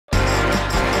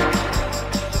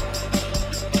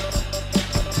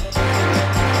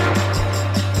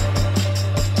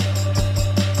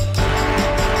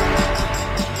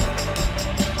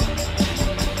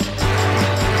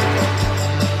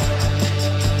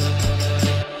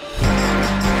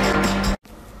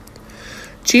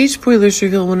GH spoilers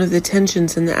reveal one of the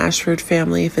tensions in the Ashford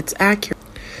family, if it's accurate,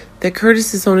 that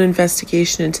Curtis's own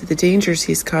investigation into the dangers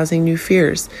he's causing new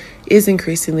fears is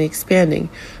increasingly expanding.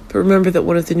 But remember that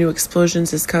one of the new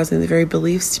explosions is causing the very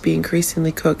beliefs to be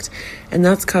increasingly cooked, and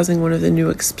that's causing one of the new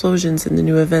explosions in the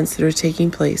new events that are taking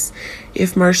place.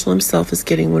 If Marshall himself is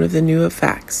getting one of the new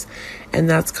facts, and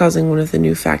that's causing one of the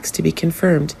new facts to be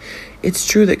confirmed. It's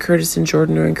true that Curtis and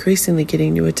Jordan are increasingly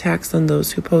getting new attacks on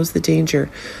those who pose the danger,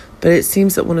 but it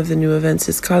seems that one of the new events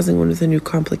is causing one of the new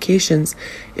complications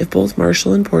if both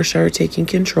Marshall and Portia are taking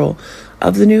control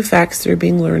of the new facts that are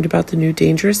being learned about the new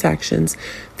dangerous actions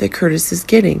that Curtis is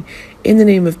getting. In the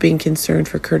name of being concerned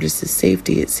for Curtis's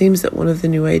safety, it seems that one of the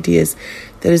new ideas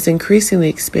that is increasingly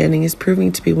expanding is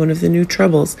proving to be one of the new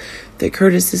troubles that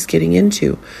Curtis is getting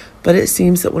into. But it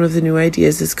seems that one of the new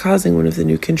ideas is causing one of the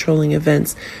new controlling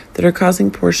events that are causing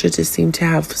Portia to seem to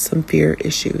have some fear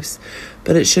issues.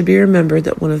 But it should be remembered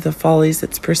that one of the follies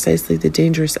that's precisely the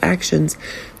dangerous actions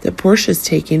that Portia is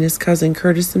taking is causing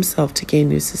Curtis himself to gain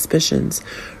new suspicions.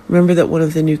 Remember that one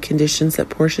of the new conditions that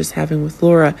Portia is having with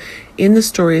Laura in the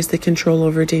story is the control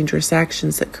over dangerous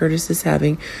actions that Curtis is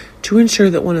having to ensure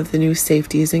that one of the new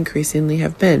safeties increasingly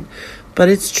have been. But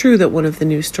it's true that one of the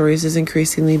new stories is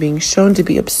increasingly being shown to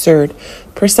be absurd,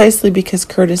 precisely because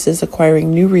Curtis is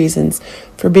acquiring new reasons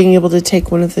for being able to take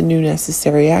one of the new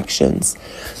necessary actions.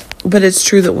 But it's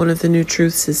true that one of the new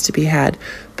truths is to be had,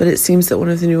 but it seems that one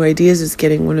of the new ideas is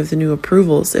getting one of the new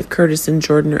approvals if Curtis and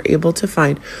Jordan are able to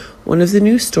find one of the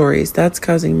new stories. That's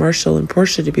causing Marshall and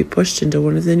Portia to be pushed into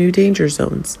one of the new danger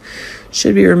zones. It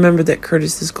should be remembered that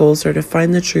Curtis's goals are to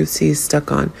find the truths he is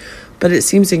stuck on, but it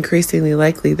seems increasingly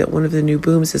likely that one of the new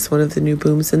booms is one of the new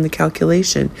booms in the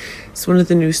calculation. It's one of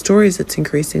the new stories that's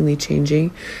increasingly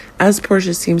changing. As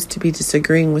Portia seems to be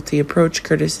disagreeing with the approach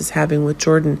Curtis is having with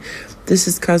Jordan, this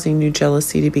is causing new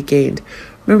jealousy to be gained.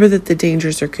 Remember that the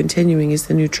dangers are continuing as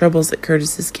the new troubles that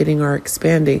Curtis is getting are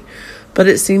expanding. But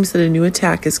it seems that a new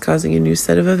attack is causing a new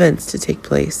set of events to take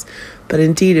place. But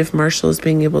indeed, if Marshall is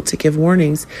being able to give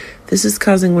warnings, this is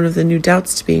causing one of the new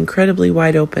doubts to be incredibly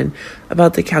wide open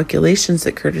about the calculations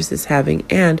that Curtis is having.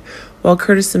 And while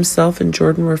Curtis himself and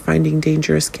Jordan were finding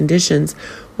dangerous conditions,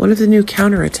 one of the new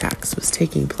counterattacks was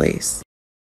taking place.